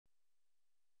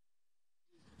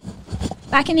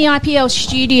back in the IPL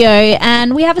studio,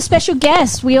 and we have a special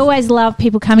guest. We always love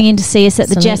people coming in to see us at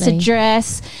the Jess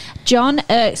Address. John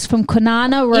Iriks from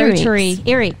Kwinana Rotary.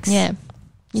 Iriks. Yeah.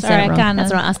 Sorry, I can't.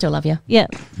 That's all right. I still love you. Yeah.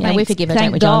 Yeah, we forgive her,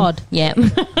 don't we, Thank John? God. Yeah.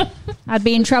 I'd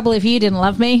be in trouble if you didn't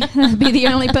love me. I'd be the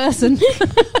only person.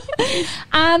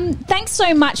 Thanks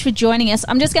so much for joining us.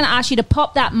 I'm just going to ask you to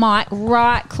pop that mic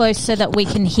right close so that we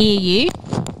can hear you.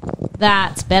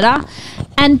 That's better.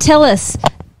 And tell us,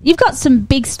 you've got some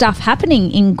big stuff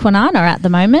happening in Kwinana at the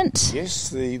moment. Yes,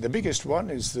 the biggest one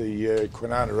is the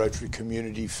Kwinana Rotary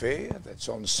Community Fair. That's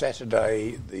on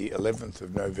Saturday, the 11th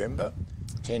of November,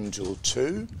 10 till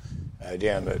 2,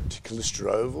 down at Callista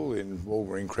Oval in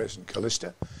Walgreen Crescent,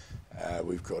 Callista.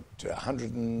 We've got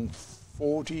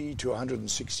 140 to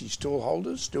 160 stall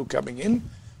holders still coming in.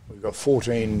 We've got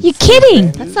 14. You're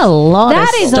kidding? That's a lot.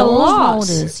 That is a lot.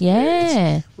 Holders.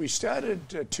 Yeah. We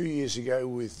started 2 years ago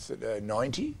with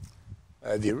 90.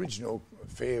 The original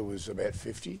fair was about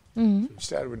 50. Mm-hmm. So we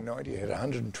started with 90, had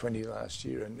 120 last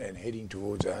year and heading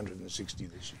towards 160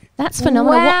 this year. That's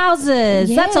phenomenal. Wowzers.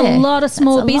 Yeah. That's a lot of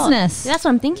small That's a lot. business. That's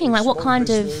what I'm thinking. Like, what Small kind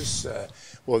business,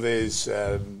 well, there's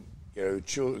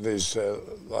there's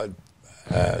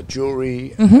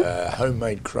jewellery,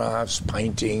 homemade crafts,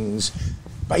 paintings.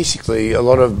 Basically, a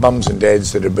lot of mums and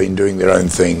dads that have been doing their own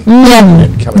thing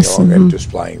and coming along and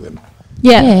displaying them.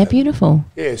 Yeah, beautiful.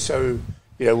 Yeah, so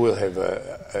we'll have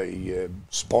a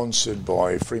sponsored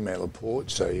by Fremantle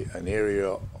Ports, an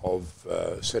area of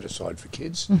set aside for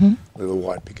kids, with a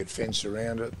white picket fence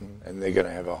around it, and they're going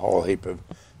to have a whole heap of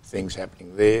things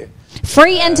happening there.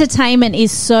 Free entertainment is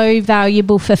so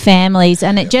valuable for families,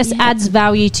 and it just adds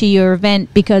value to your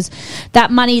event, because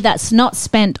that money that's not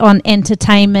spent on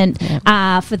entertainment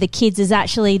for the kids is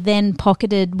actually then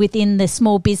pocketed within the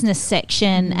small business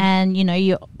section, and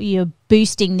you're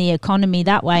boosting the economy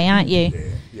that way, aren't you?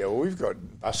 Yeah. Well, we've got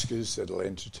buskers that'll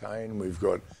entertain. We've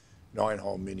got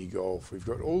 9-hole mini golf. We've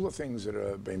got all the things that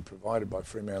are being provided by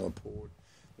Fremantle Port.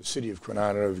 The City of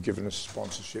Kwinana have given us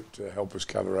sponsorship to help us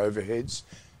cover overheads.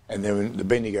 And then the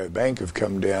Bendigo Bank have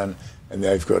come down and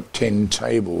they've got 10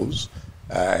 tables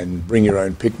and bring your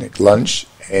own picnic lunch,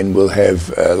 and we'll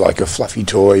have like a fluffy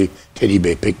toy teddy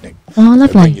bear picnic. Oh,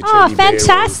 lovely. Oh,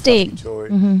 fantastic.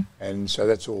 And so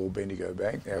that's all Bendigo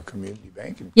Bank, our community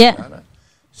bank in Yeah. Kwinana.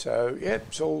 So,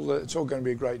 it's all going to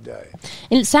be a great day.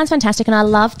 It sounds fantastic, and I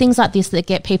love things like this that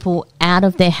get people out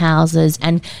of their houses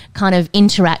and kind of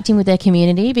interacting with their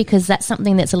community, because that's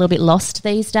something that's a little bit lost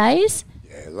these days.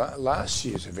 Yeah, last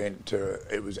year's event,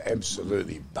 it was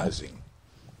absolutely buzzing.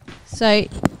 So,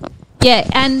 yeah,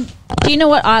 and do you know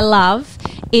what I love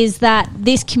is that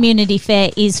this community fair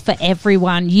is for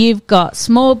everyone. You've got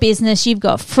small business, you've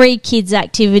got free kids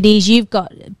activities, you've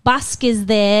got buskers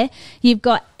there, you've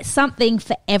got something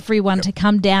for everyone to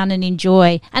come down and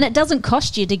enjoy, and it doesn't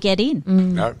cost you to get in.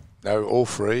 No, all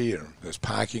free. There's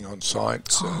parking on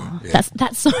site. So,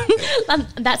 That's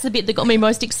the bit that got me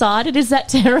most excited. Is that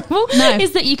terrible? No.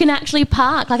 Is that you can actually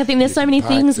park. Like, I think there's so many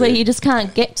things where you just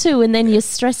can't get to, and then you're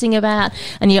stressing about,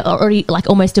 and you're already like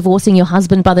almost divorcing your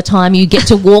husband by the time you get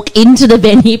to walk into the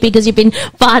venue because you've been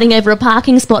fighting over a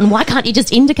parking spot. And why can't you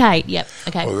just indicate? Yep.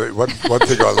 Okay. Well, one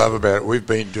thing I love about it, we've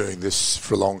been doing this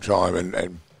for a long time,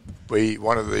 and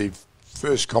one of the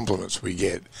first compliments we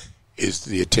get is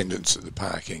the attendance at the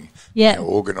parking, how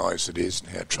organised it is and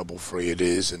how trouble-free it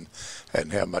is, and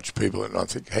how much people, and I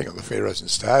think, hang on, the fair hasn't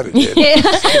started yet.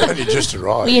 It's only just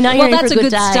arrived. Well, that's a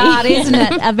good start, isn't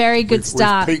it? A very good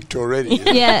start. We've peaked already.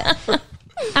 Yeah.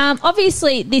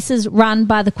 Obviously, this is run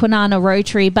by the Kwinana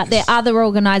Rotary, but there are other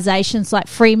organisations like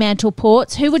Fremantle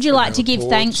Ports. Who would you like to give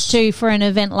thanks to for an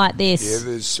event like this? Yeah,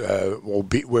 there's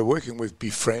we're working with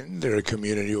Befriend. They're a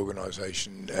community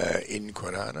organisation in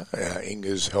Kwinana.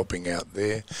 Inga's helping out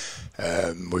there.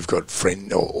 We've got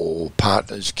friend or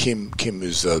partners. Kim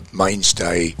is the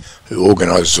mainstay who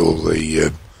organises all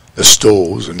the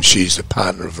stalls, and she's the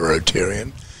partner of a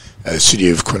Rotarian. City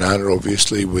of Kwinana,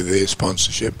 obviously, with their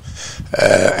sponsorship.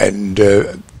 And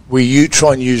we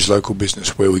try and use local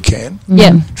business where we can.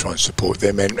 Yeah. Try and support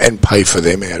them and pay for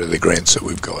them out of the grants that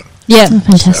we've got. Yeah.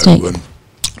 Fantastic. So,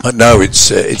 but no,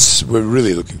 it's we're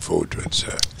really looking forward to it.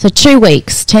 So 2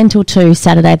 weeks, 10 till 2,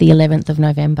 Saturday the 11th of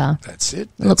November. That's it.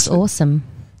 Looks awesome.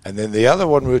 And then the other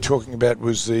one we were talking about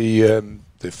was the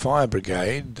fire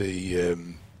brigade, the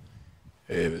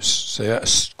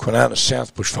Kwinana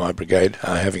South Bush Fire Brigade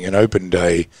are having an open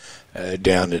day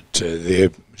down at their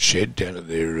shed, down at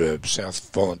their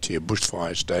South Volunteer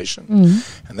Bushfire Station.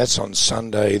 And that's on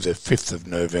Sunday the 5th of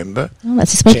November. Oh,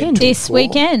 that's this weekend. This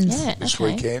weekend. Yeah, This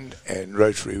weekend. And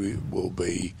Rotary will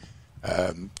be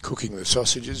cooking the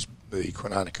sausages, the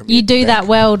Kwinana community. You do bank. that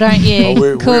well, don't you?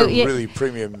 We're Cool. really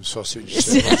premium sausage.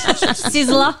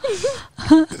 Sizzler.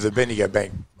 The Bendigo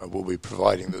Bank will be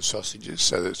providing the sausages,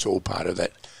 so that's all part of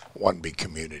that one big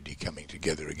community coming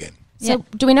together again. So,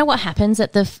 do we know what happens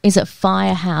at is it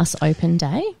Firehouse Open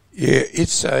Day? Yeah,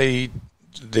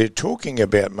 they're talking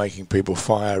about making people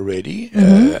fire ready.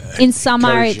 In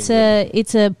summer, it's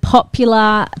a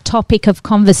popular topic of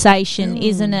conversation,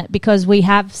 isn't it? Because we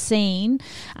have seen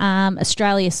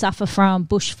Australia suffer from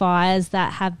bushfires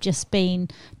that have just been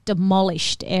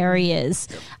demolished areas.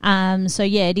 So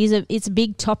yeah, it's a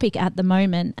big topic at the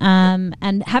moment.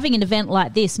 And having an event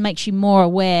like this makes you more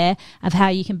aware of how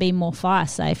you can be more fire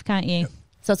safe, can't you? Yep.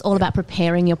 So it's all about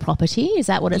preparing your property. Is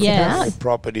that what it's about?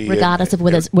 Property, regardless of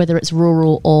whether it's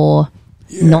rural or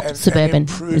not suburban.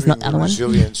 It's not the other one.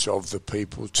 Resilience of the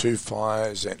people to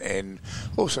fires, and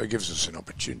also gives us an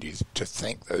opportunity to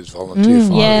thank those volunteer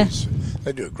fires.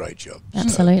 They do a great job.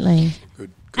 Absolutely. So,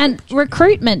 good And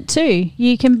recruitment too.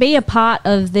 You can be a part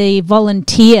of the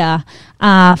volunteer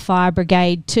fire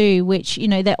brigade too, which,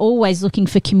 they're always looking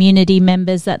for community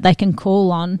members that they can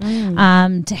call on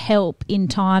to help in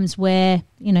times where,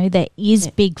 there is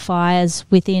big fires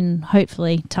within,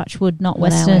 hopefully, touch wood, not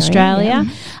Western Australia,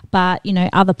 but,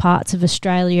 other parts of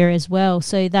Australia as well.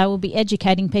 So they will be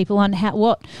educating people on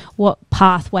what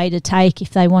pathway to take if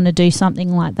they want to do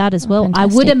something like that as well.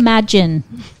 Fantastic. I would imagine.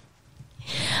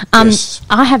 Yes.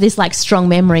 I have this strong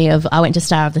memory of I went to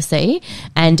Star of the Sea,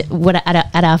 and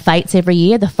at our fetes every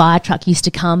year, the fire truck used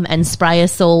to come and spray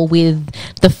us all with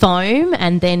the foam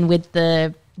and then with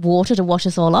the water to wash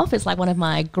us all off. It's one of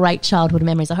my great childhood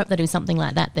memories. I hope they do something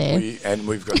like that there.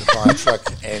 We've got the fire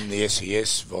truck and the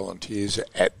SES volunteers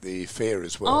at the fair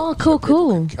as well. Oh, cool, so people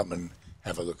cool. can come and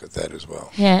have a look at that as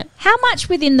well. Yeah. How much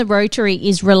within the Rotary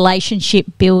is relationship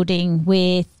building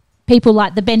with people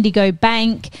like the Bendigo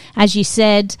Bank, as you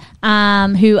said,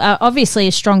 who are obviously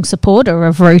a strong supporter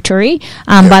of Rotary.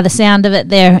 By the sound of it,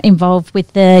 they're involved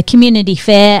with the community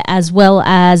fair as well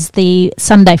as the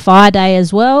Sunday Fire Day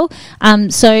as well.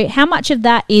 So how much of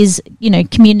that is,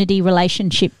 community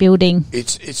relationship building?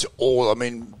 It's all.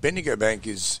 Bendigo Bank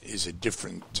is a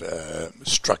different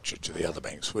structure to the other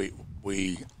banks.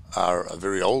 We are a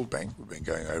very old bank. We've been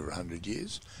going over 100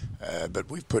 years,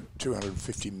 but we've put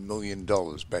 $250 million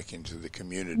back into the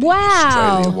community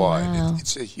Australia-wide. Wow.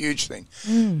 It's a huge thing.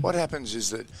 What happens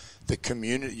is that the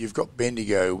community, you've got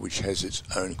Bendigo, which has its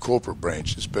own corporate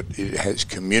branches, but it has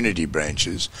community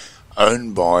branches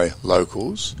owned by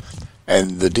locals,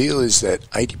 and the deal is that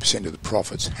 80% of the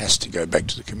profits has to go back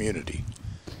to the community.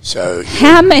 So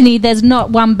how many? There's not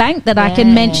one bank that I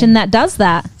can mention that does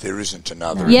that. There isn't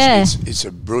another. Yeah. It's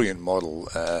a brilliant model.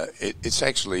 It's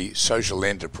actually social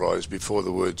enterprise before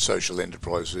the word social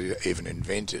enterprise was even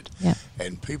invented. Yeah.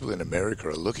 And people in America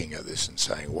are looking at this and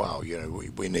saying, wow,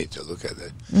 we need to look at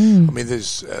that.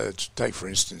 There's, take for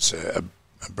instance, a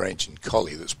branch in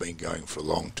Collie that's been going for a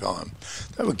long time.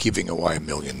 They were giving away $1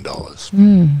 million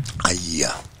a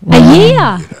year. Wow. A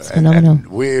year? It's phenomenal. And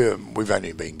we've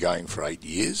only been going for 8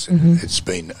 years, and it's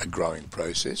been a growing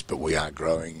process, but we are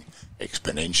growing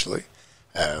exponentially.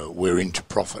 We're into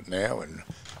profit now, and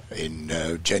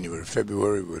in January,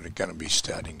 February, we're going to be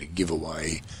starting to give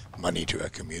away money to our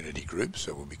community groups,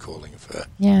 so we'll be calling for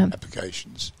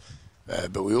applications.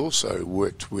 But we also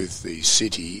worked with the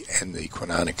city and the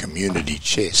Kwinana Community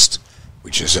Chest,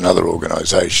 which is another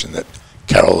organisation that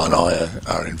Carol and I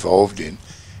are involved in.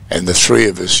 And the three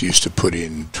of us used to put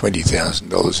in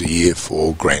 $20,000 a year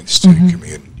for grants to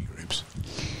community groups.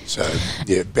 So,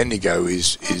 Bendigo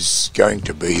is going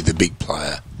to be the big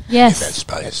player in that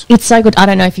space. It's so good. I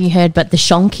don't know if you heard, but the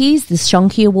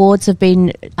Shonky Awards have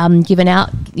been given out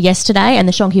yesterday, and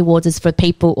the Shonky Awards is for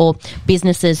people or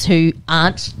businesses who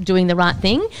aren't doing the right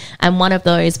thing, and one of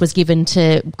those was given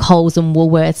to Coles and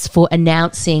Woolworths for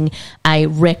announcing a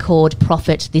record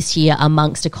profit this year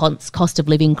amongst a cost of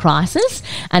living crisis,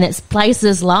 and it's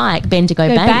places like Bendigo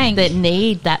Bank that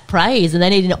need that praise, and they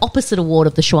need an opposite award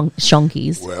of the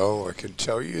Shonkies. Well, I can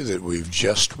tell you that we've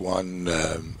just won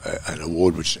an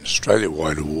award, which is an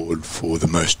Australia-wide award for the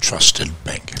most trusted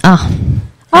bank. Oh,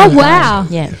 wow.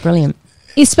 Yeah, brilliant.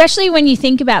 Especially when you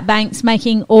think about banks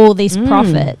making all these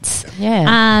profits.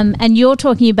 Yeah. And you're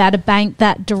talking about a bank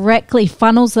that directly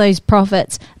funnels those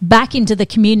profits back into the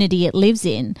community it lives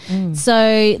in.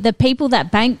 So the people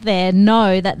that bank there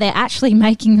know that they're actually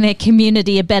making their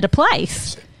community a better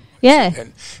place. Yeah.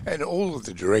 And all of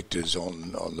the directors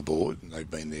on the board, and they've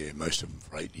been there, most of them,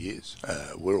 for 8 years,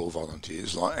 we're all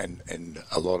volunteers, and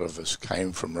a lot of us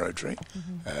came from Rotary.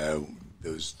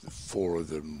 There was 4 of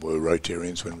them were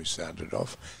Rotarians when we started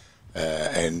off,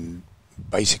 and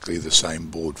basically the same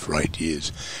board for 8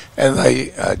 years, and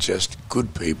they are just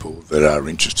good people that are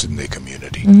interested in their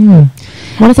community.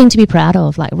 What a thing to be proud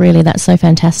of. Like, really, that's so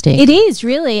fantastic. It is,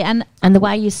 really. And the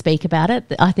way you speak about it,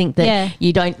 I think that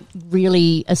you don't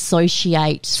really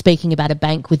associate speaking about a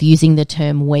bank with using the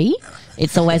term we.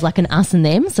 It's always like an us and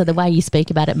them. So the way you speak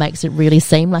about it makes it really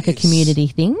seem like a community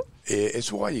thing.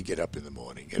 It's why you get up in the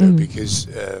morning, you know, because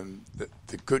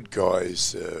the good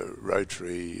guys,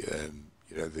 Rotary,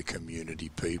 the community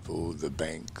people, the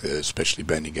bank, especially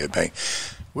Bendigo Bank,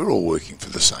 we're all working for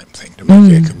the same thing, to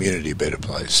make our community a better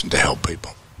place and to help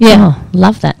people. Yeah,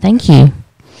 love that. Thank you.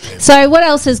 So what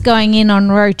else is going in on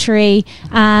Rotary?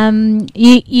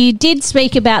 You did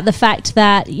speak about the fact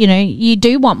that, you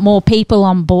do want more people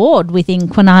on board within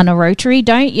Kwinana Rotary,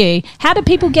 don't you? How do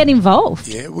people get involved?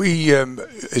 Yeah, we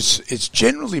it's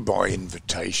generally by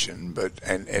invitation,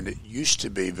 and it used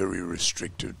to be very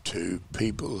restricted to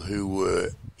people who were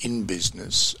in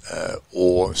business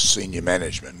or senior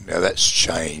management. Now that's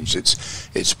changed.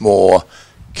 It's more,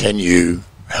 can you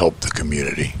help the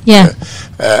community? Yeah.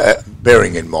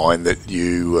 Bearing in mind that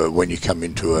you, when you come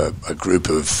into a group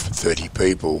of 30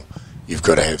 people, you've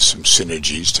got to have some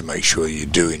synergies to make sure you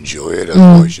do enjoy it,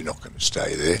 otherwise you're not going to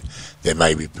stay there. There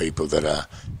may be people that are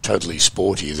totally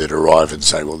sporty that arrive and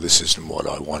say, well, this isn't what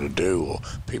I want to do, or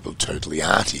people totally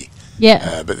arty.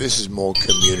 Yeah. But this is more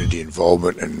community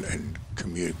involvement and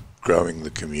growing the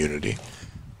community.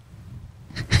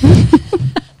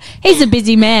 He's a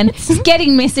busy man. He's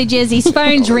getting messages. His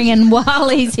phone's ringing while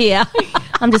he's here.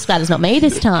 I'm just glad it's not me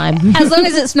this time. As long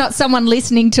as it's not someone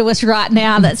listening to us right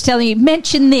now that's telling you,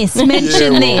 mention this,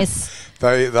 mention this.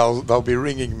 They'll be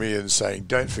ringing me and saying,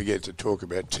 don't forget to talk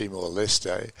about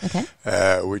Timor-Leste,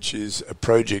 which is a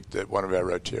project that one of our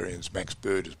Rotarians, Max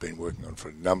Bird, has been working on for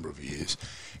a number of years.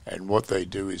 And what they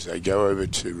do is they go over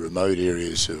to remote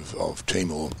areas of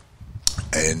Timor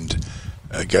and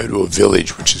go to a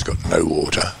village which has got no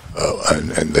water,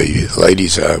 and the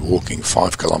ladies are walking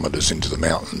 5 kilometres into the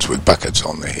mountains with buckets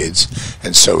on their heads,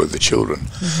 and so are the children.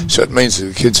 So it means that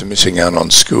the kids are missing out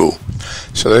on school.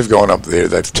 So they've gone up there,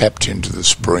 they've tapped into the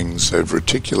springs, they've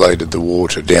reticulated the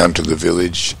water down to the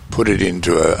village, put it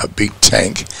into a big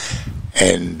tank,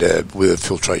 and with a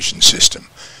filtration system.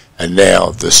 And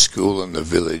now the school and the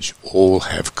village all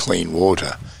have clean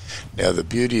water. Now the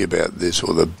beauty about this,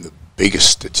 or the biggest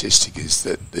statistic, is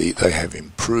that they have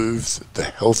improved the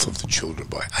health of the children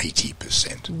by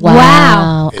 80%.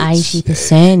 Wow,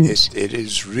 80%. It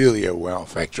is really a wow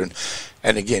factor.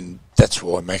 And again, that's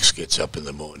why Max gets up in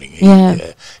the morning.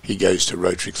 He goes to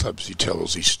Rotary clubs, he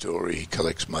tells his story, he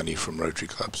collects money from Rotary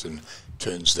clubs and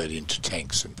turns that into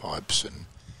tanks and pipes.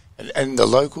 And the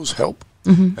locals help,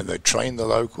 and they train the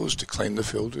locals to clean the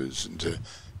filters and to...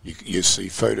 You see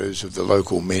photos of the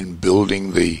local men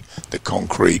building the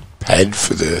concrete pad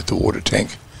for the water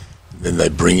tank. Then they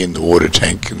bring in the water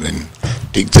tank and then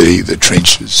dig the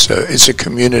trenches. So it's a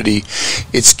community.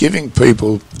 It's giving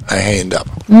people a hand up,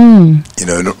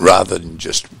 rather than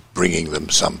just bringing them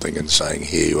something and saying,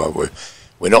 here you are,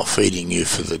 we're not feeding you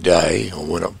for the day, or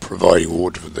we're not providing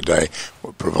water for the day,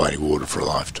 we're providing water for a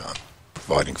lifetime,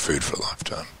 providing food for a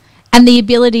lifetime. And the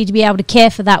ability to be able to care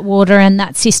for that water and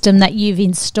that system that you've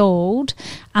installed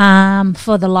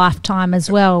for the lifetime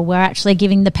as well. We're actually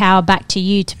giving the power back to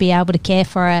you to be able to care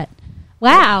for it.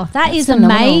 Wow, that is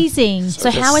amazing. So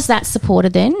how is that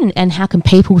supported then, and how can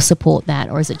people support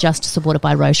that, or is it just supported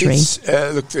by Rotary?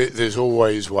 Look, there's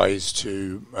always ways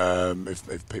to,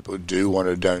 if people do want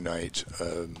to donate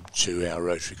to our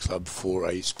Rotary Club for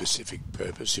a specific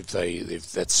purpose,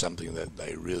 if that's something that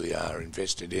they really are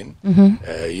invested in,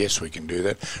 yes, we can do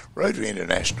that. Rotary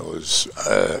International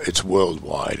it's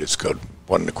worldwide. It's got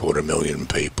 1.25 million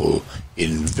people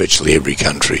in virtually every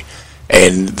country.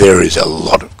 And there is a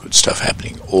lot of good stuff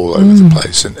happening all over the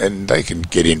place. And they can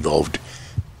get involved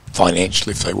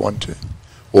financially if they want to,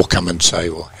 or come and say,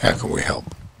 well, how can we help?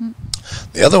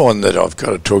 The other one that I've got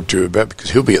to talk to you about,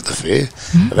 because he'll be at the fair,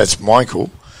 and that's Michael.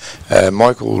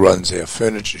 Michael runs our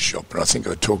furniture shop, and I think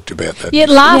I talked about that. Yeah,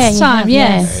 last time,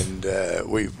 yes. And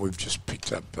we've just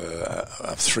picked up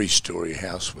a 3-storey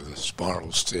house with a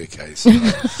spiral staircase.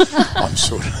 I'm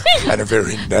sort of at a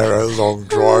very narrow, long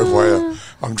driveway.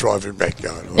 I'm driving back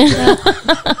going,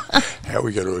 how are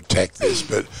we going to attack this?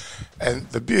 And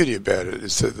the beauty about it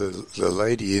is that the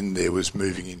lady in there was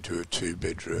moving into a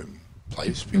 2-bedroom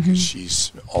place because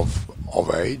she's of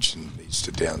age and needs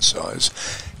to downsize,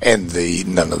 and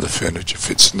none of the furniture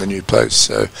fits in the new place,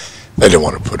 so they don't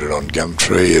want to put it on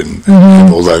Gumtree and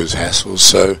have all those hassles,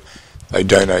 so they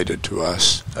donated to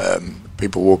us.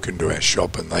 People walk into our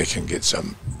shop and they can get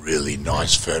some really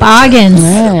nice furniture. Bargains.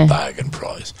 At a bargain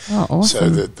price. Oh, awesome. So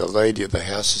that the lady at the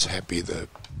house is happy, the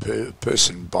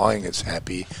person buying it's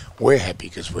happy, we're happy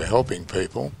because we're helping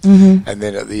people. Mm-hmm. And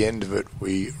then at the end of it,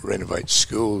 we renovate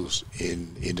schools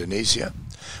in Indonesia.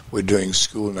 We're doing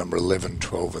school number 11,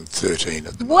 12 and 13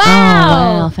 at the moment.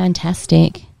 Wow,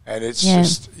 fantastic. And it's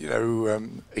just,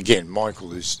 again,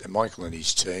 Michael and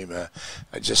his team are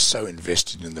just so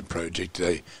invested in the project.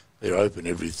 They're open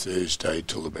every Thursday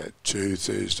till about 2,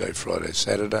 Thursday, Friday,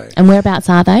 Saturday. And whereabouts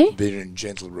are they? They're in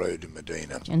Gentle Road in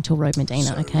Medina. Gentle Road, Medina,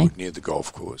 so okay. Near the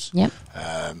golf course. Yep.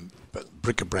 But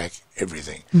bric-a-brac,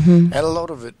 everything. Mm-hmm. And a lot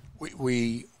of it,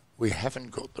 we haven't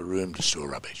got the room to store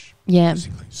rubbish. Yeah.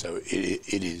 Basically. So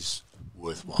it is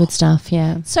worthwhile. Good stuff,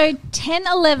 yeah. So 10,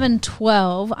 11,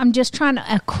 12, I'm just trying to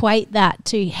equate that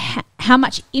to how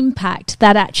much impact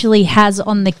that actually has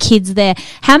on the kids there.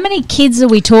 How many kids are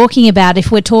we talking about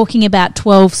if we're talking about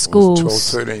 12 schools?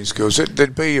 12, 13 schools.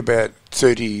 There'd be about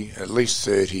 30, at least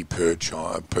 30 per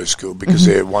child, per school, because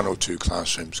they're 1 or 2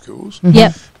 classroom schools. Mm-hmm.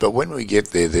 Yep. But when we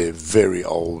get there, they're very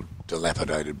old,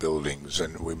 dilapidated buildings,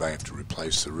 and we may have to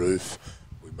replace the roof.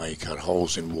 We may cut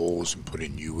holes in walls and put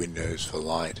in new windows for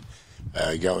light.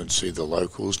 Go and see the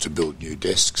locals to build new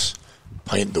desks,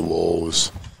 paint the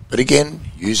walls. But again,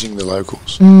 using the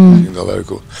locals. Using the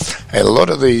locals. And a lot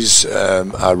of these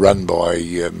are run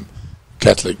by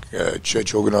Catholic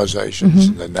church organisations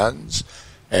and the nuns,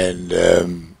 and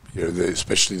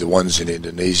especially the ones in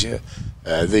Indonesia.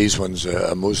 These ones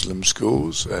are Muslim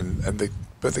schools,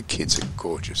 but the kids are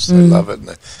gorgeous. They love it.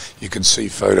 And you can see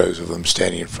photos of them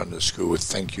standing in front of the school with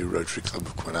Thankyou Rotary Club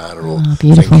of Kwinana or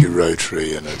Thankyou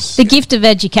Rotary. And it's the gift of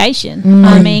education,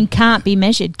 I mean, can't be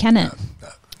measured, can it? No.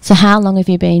 So how long have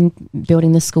you been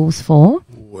building the schools for?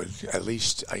 At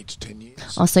least 8 to 10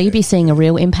 years. Oh, so you'd be seeing a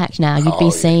real impact now. You'd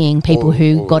be seeing people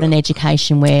who got an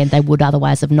education where they would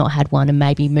otherwise have not had one and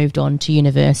maybe moved on to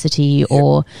university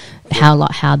or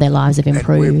how their lives have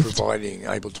improved. And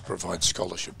we're able to provide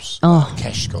scholarships,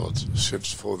 cash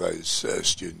scholarships for those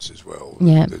students as well.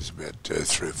 Yeah. There's about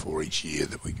 3 or 4 each year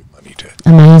that we give money to.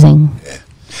 Amazing. Yeah.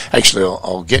 Actually,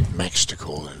 I'll get Max to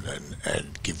call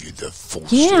and give you the full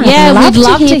story. We'd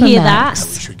love to hear that. And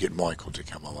we should get Michael to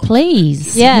come along.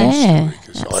 Please.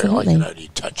 Because absolutely. I can only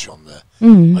touch on the...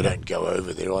 I don't go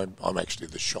over there. I'm actually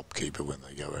the shopkeeper when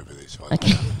they go over there. So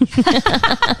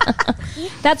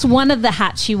That's one of the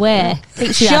hats you wear.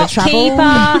 Keeps you out of trouble.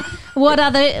 Shopkeeper. What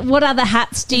other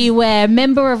hats do you wear?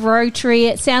 Member of Rotary.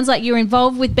 It sounds like you're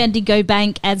involved with Bendigo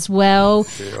Bank as well.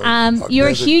 You're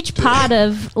a huge part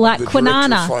of Ah. Kwinana. I'm the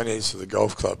director of finance of the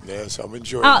golf club now, so I'm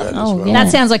enjoying that as well. Yeah.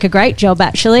 That sounds like a great job,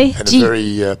 actually. And a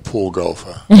very poor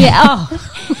golfer. Yeah.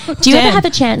 Do you ever have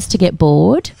a chance to get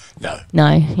bored? No.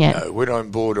 No, yeah. No, when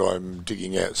I'm bored, I'm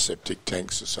digging out septic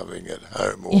tanks or something at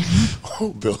home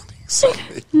or building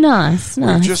something. Nice.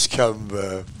 We've just come,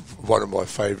 one of my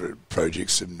favourite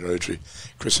projects in Rotary,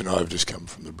 Chris and I have just come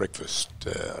from the breakfast,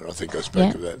 and I think I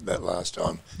spoke of that last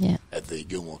time at the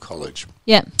Gilmore College.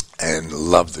 Yeah. And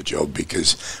love the job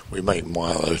because we make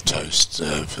Milo toast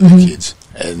for the kids,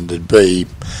 and it'd be...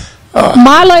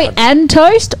 Milo and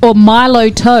toast or Milo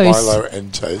toast? Milo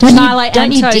and toast.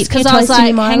 Don't you toast, dip your because I was toast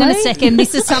in like, your hang on a Milo? second,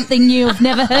 this is something new. I've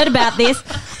never heard about this.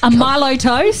 A Milo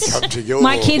toast? Come to Gilmore.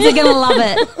 My kids are going to love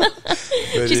it.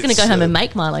 But She's going to go home and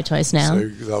make Milo toast now. So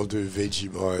they'll do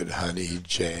Vegemite, honey,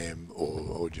 jam,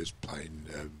 or just plain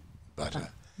butter,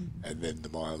 and then the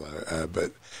Milo.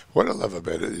 But what I love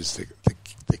about it is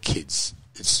the kids.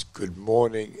 It's good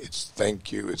morning, it's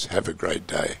thank you, it's have a great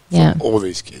day for all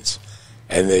these kids.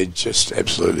 And they're just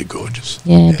absolutely gorgeous.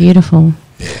 Yeah, beautiful.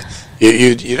 Yeah.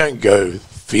 You don't go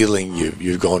feeling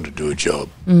you've gone to do a job.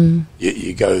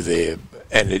 You go there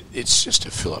and it's just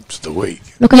a fill up to the week.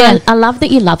 Look, I love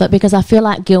that you love it because I feel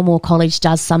like Gilmore College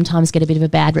does sometimes get a bit of a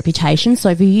bad reputation.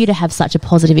 So for you to have such a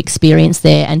positive experience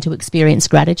there and to experience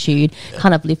gratitude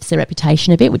kind of lifts their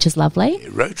reputation a bit, which is lovely.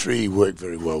 Rotary work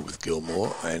very well with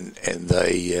Gilmore and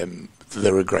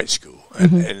they're a great school.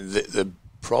 And the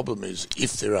problem is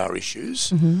if there are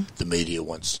issues, the media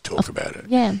wants to talk about it.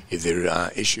 Yeah. If there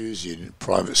are issues in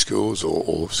private schools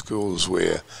or schools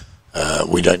where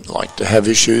we don't like to have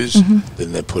issues,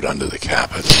 then they're put under the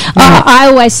carpet. I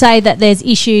always say that there's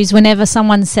issues whenever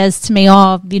someone says to me,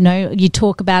 you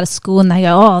talk about a school and they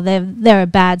go, they're a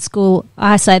bad school.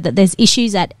 I say that there's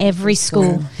issues at every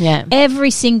school. Yeah. Every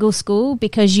single school,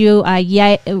 because you are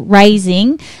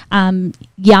raising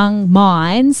young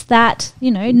minds that,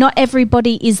 not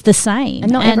everybody is the same.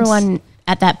 And not everyone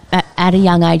at a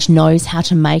young age knows how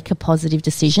to make a positive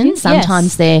decision.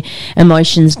 Sometimes their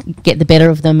emotions get the better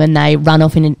of them and they run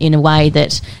off in a way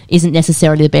that isn't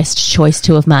necessarily the best choice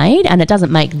to have made, and it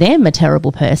doesn't make them a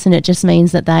terrible person. It just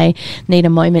means that they need a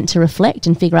moment to reflect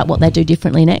and figure out what they do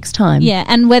differently next time. Yeah,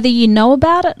 and whether you know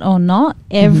about it or not,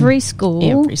 every school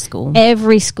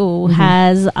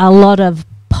has a lot of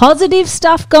positive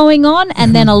stuff going on,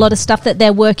 and then a lot of stuff that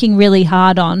they're working really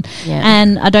hard on. Yeah.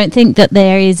 And I don't think that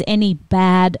there is any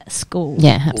bad school.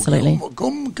 Yeah, absolutely. Well,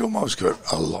 Gilmore's got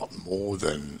a lot more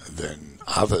than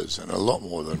others, and a lot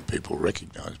more than people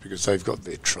recognise, because they've got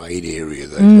their trade area,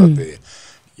 they've got their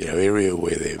area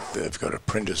where they've got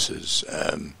apprentices.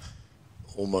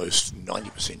 Almost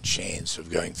 90% chance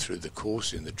of going through the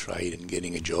course in the trade and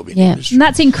getting a job in industry. And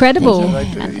that's incredible.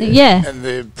 And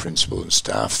their principal and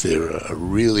staff there are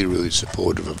really, really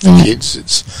supportive of the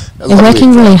kids. They're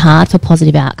working really hard for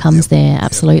positive outcomes there,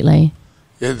 absolutely.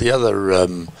 Yeah, the other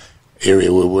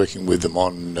area we're working with them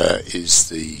on is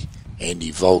the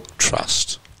Andy Volk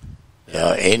Trust.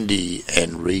 Now, Andy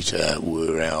and Rita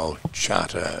were our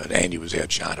charter, Andy was our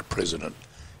charter president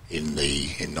in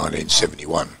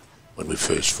 1971. When we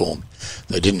first formed.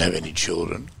 They didn't have any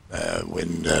children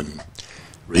when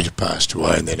Rita passed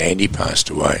away, and then Andy passed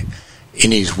away.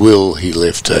 In his will, he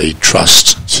left a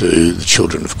trust to the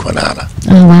children of Kwinana.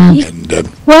 Oh,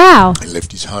 wow. And he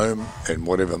left his home and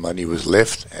whatever money was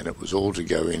left, and it was all to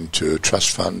go into a trust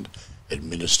fund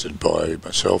administered by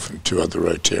myself and 2 other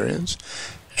Rotarians.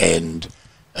 And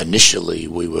initially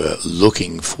we were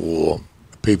looking for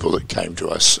people that came to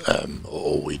us,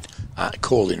 or we'd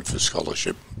call in for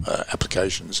scholarship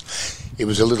applications. It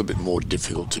was a little bit more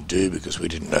difficult to do because we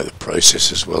didn't know the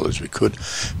process as well as we could.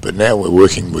 But now we're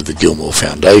working with the Gilmore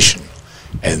Foundation,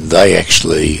 and they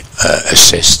actually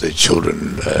assess the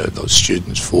children, those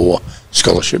students, for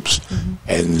scholarships,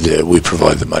 and we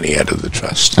provide the money out of the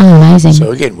trust. Oh, amazing.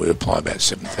 So again, we apply about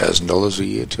 $7,000 a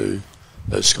year to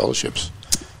those scholarships.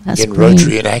 That's Again, brilliant.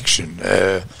 Rotary in action.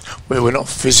 We're not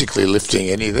physically lifting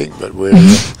anything, but we're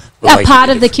part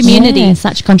of the community. Yeah,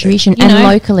 such contribution, and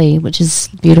locally, which is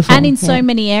beautiful. And in so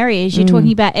many areas, you're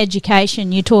talking about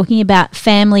education, you're talking about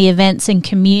family events and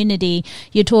community,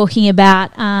 you're talking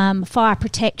about fire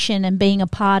protection and being a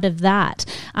part of that.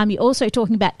 You're also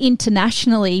talking about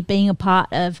internationally being a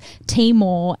part of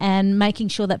Timor and making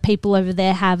sure that people over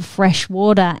there have fresh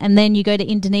water. And then you go to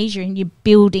Indonesia and you're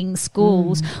building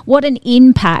schools. What an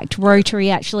impact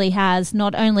Rotary actually has,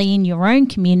 not only in your own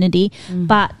community,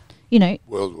 but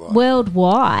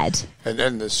worldwide. And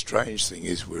then the strange thing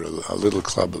is we're a little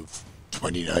club of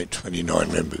 29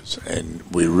 members, and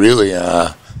we really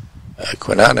are.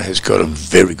 Kwinana has got a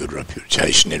very good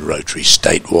reputation in Rotary,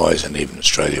 state-wise and even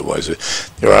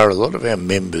Australia-wise. There are a lot of our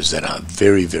members that are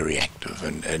very, very active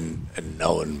and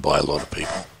known by a lot of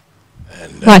people.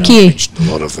 And, like you. I mentioned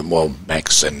a lot of them,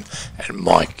 Max and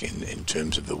Mike in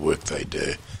terms of the work they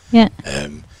do. Yeah.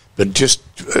 But just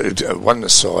one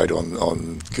aside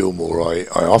on Gilmore, I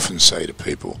often say to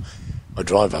people, I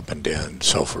drive up and down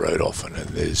Sulphur Road often, and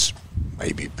there's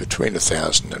maybe between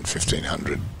 1,000 and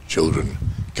 1,500 children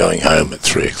going home at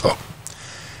 3 o'clock.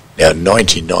 Now,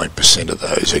 99% of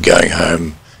those are going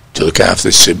home to look after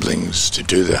their siblings, to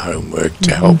do their homework,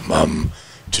 to help mum,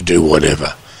 to do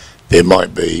whatever. There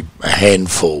might be a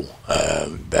handful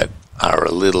that are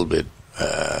a little bit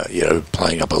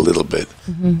playing up a little bit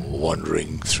or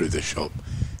wandering through the shop.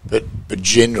 But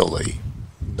generally,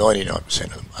 99%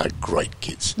 of them are great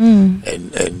kids.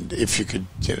 And if you could,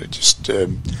 just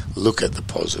look at the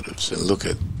positives and look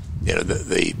at,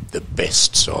 the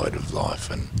best side of life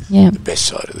and the best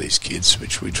side of these kids,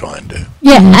 which we try and do.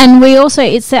 Yeah, and we also,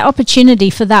 it's the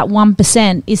opportunity for that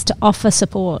 1% is to offer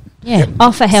support. Yeah,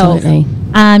 offer help.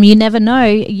 Absolutely. You never know,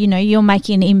 you're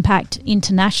making an impact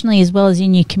internationally as well as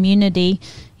in your community.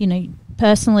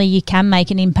 Personally, you can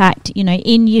make an impact,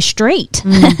 in your street.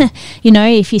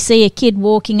 If you see a kid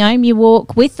walking home, you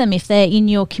walk with them. If they're in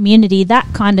your community, that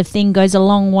kind of thing goes a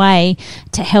long way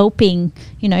to helping,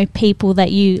 people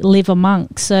that you live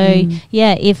amongst. So,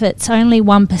 if it's only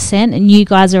 1% and you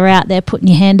guys are out there putting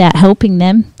your hand out helping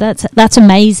them, that's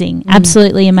amazing.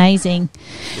 Absolutely amazing.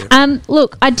 Yeah.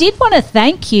 Look, I did want to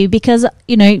thank you because,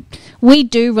 we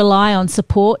do rely on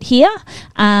support here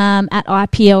at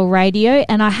IPL Radio,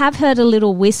 and I have heard a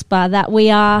little whisper that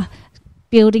we are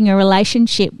building a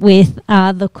relationship with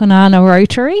the Kwinana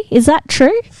Rotary. Is that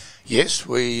true? Yes,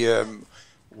 we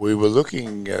were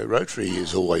looking. Rotary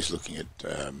is always looking at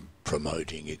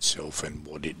promoting itself and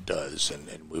what it does, and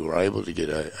we were able to get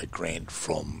a grant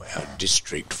from our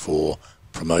district for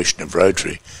promotion of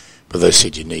Rotary. but they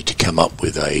said you need to come up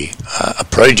with a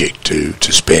project to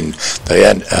spend. They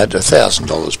had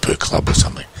 $1,000 per club or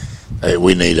something.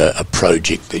 We need a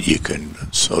project that you can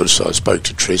so I spoke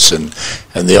to Triss,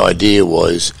 and the idea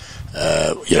was,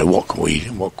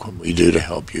 what can we do to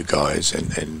help you guys?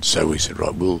 And so we said,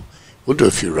 right, we'll do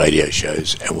a few radio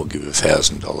shows and we'll give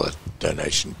 $1,000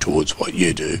 donation towards what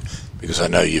you do, because I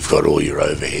know you've got all your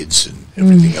overheads and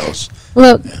everything else.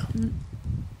 Look,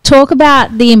 talk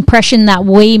about the impression that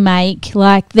we make.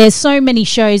 Like, there's so many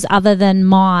shows other than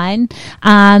mine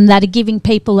that are giving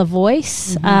people a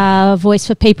voice, voice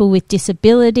for people with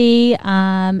disability,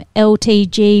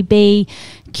 LTGBQI.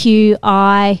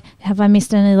 Have I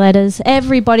missed any letters?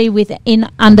 Everybody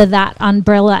under that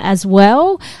umbrella as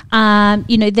well.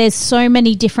 There's so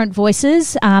many different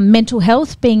voices. Mental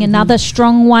health being another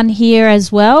strong one here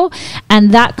as well.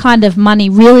 And that kind of money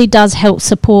really does help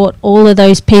support all of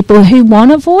those people who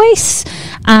want a voice.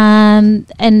 And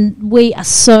we are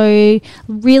so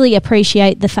really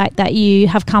appreciate the fact that you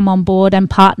have come on board and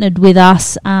partnered with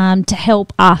us to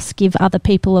help us give other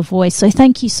people a voice. So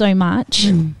thank you so much.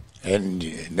 And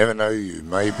you never know, you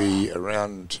may be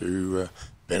around to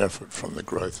benefit from the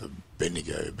growth of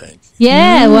Bendigo Bank.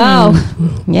 Yeah, wow.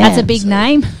 That's a big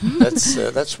name.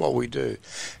 That's what we do.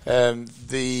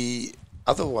 The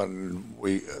other one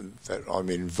that I'm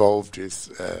involved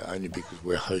with, only because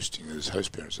we're hosting as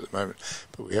host parents at the moment,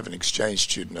 but we have an exchange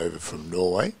student over from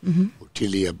Norway,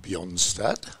 Ottilia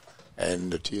Bjornstad,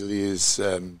 and Ottilia is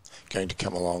going to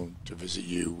come along to visit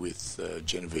you with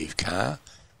Genevieve Carr,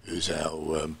 who's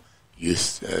our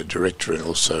youth director and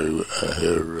also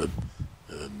her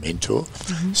mentor.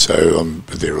 So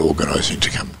they're organising to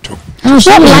come talk. What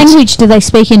language do they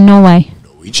speak in Norway?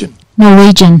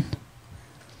 Norwegian.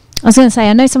 I was going to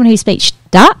say, I know someone who speaks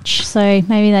Dutch, so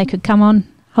maybe they could come on,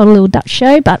 hold a little Dutch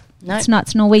show, but it's not.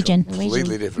 It's Norwegian.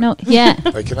 Completely different. No, yeah.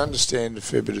 They can understand a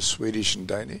fair bit of Swedish and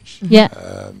Danish. Yeah.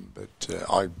 But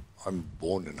I'm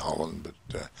born in Holland, but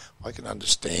I can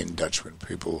understand Dutch when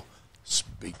people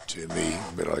speak to me,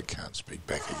 but I can't speak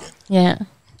back again. Yeah.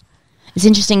 It's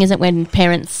interesting, isn't it, when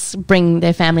parents bring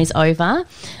their families over?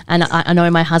 And I know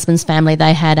in my husband's family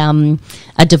they had a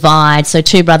divide. So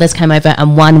two brothers came over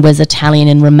and one was Italian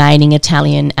and remaining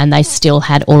Italian, and they still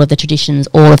had all of the traditions.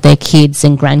 All of their kids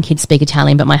and grandkids speak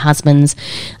Italian, but my husband's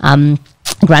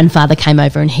grandfather came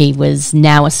over and he was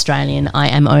now Australian. I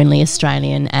am only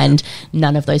Australian, and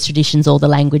none of those traditions or the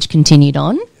language continued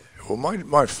on. Well,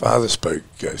 my father spoke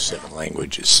 7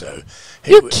 languages, so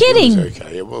You're kidding. He was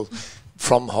okay. Yeah, well,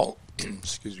 from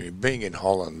being in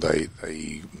Holland, they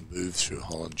moved through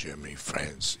Holland, Germany,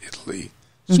 France, Italy,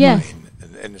 Spain,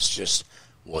 and it's just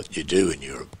what you do in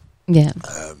Europe. Yeah.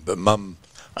 But Mum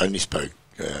only spoke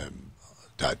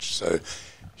Dutch, so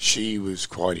she was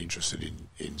quite interested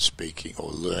in speaking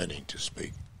or learning to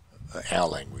speak our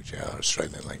language, our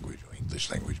Australian language or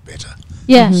English language better.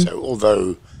 Yeah. So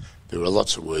although there were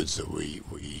lots of words that we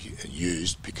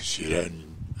used because she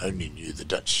only knew the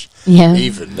Dutch. Yeah.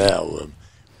 Even now,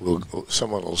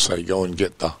 someone will say, go and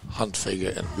get the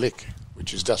handveger and blik,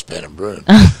 which is dustpan and broom.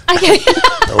 Okay.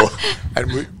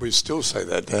 And we still say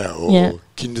that now, or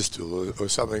kinderstoel or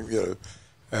something,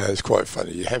 it's quite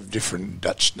funny. You have different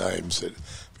Dutch names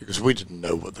because we didn't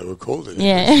know what they were called in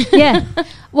English. Yeah.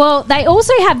 Well, they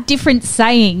also have different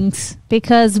sayings,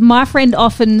 because my friend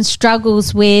often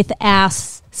struggles with our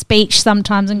speech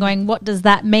sometimes and going, what does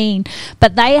that mean?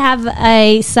 But they have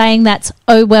a saying that's,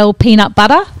 oh, well, peanut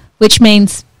butter, which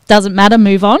means doesn't matter,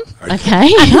 move on.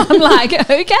 Okay. And I'm like,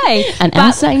 okay. And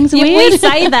our sayings are weird. weird. We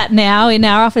say that now in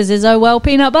our offices, oh, well,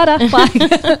 peanut butter, like,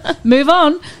 move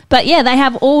on. But, yeah, they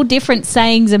have all different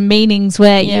sayings and meanings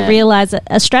where you realise that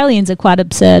Australians are quite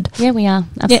absurd. Yeah, we are.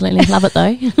 Absolutely. Love it,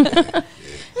 though.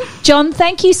 John,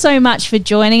 thank you so much for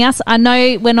joining us. I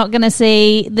know we're not going to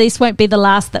this won't be the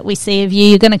last that we see of you.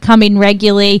 You're going to come in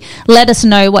regularly, let us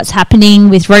know what's happening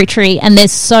with Rotary, and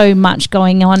there's so much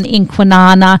going on in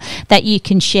Kwinana that you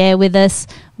can share with us.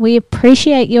 We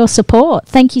appreciate your support.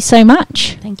 Thank you so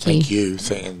much. Thank you. Thank you,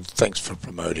 and thanks for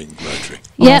promoting Rotary.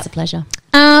 Yeah, it's a pleasure.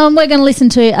 We're going to listen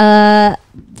to a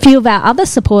few of our other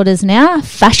supporters now,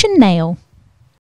 Fashion Nail.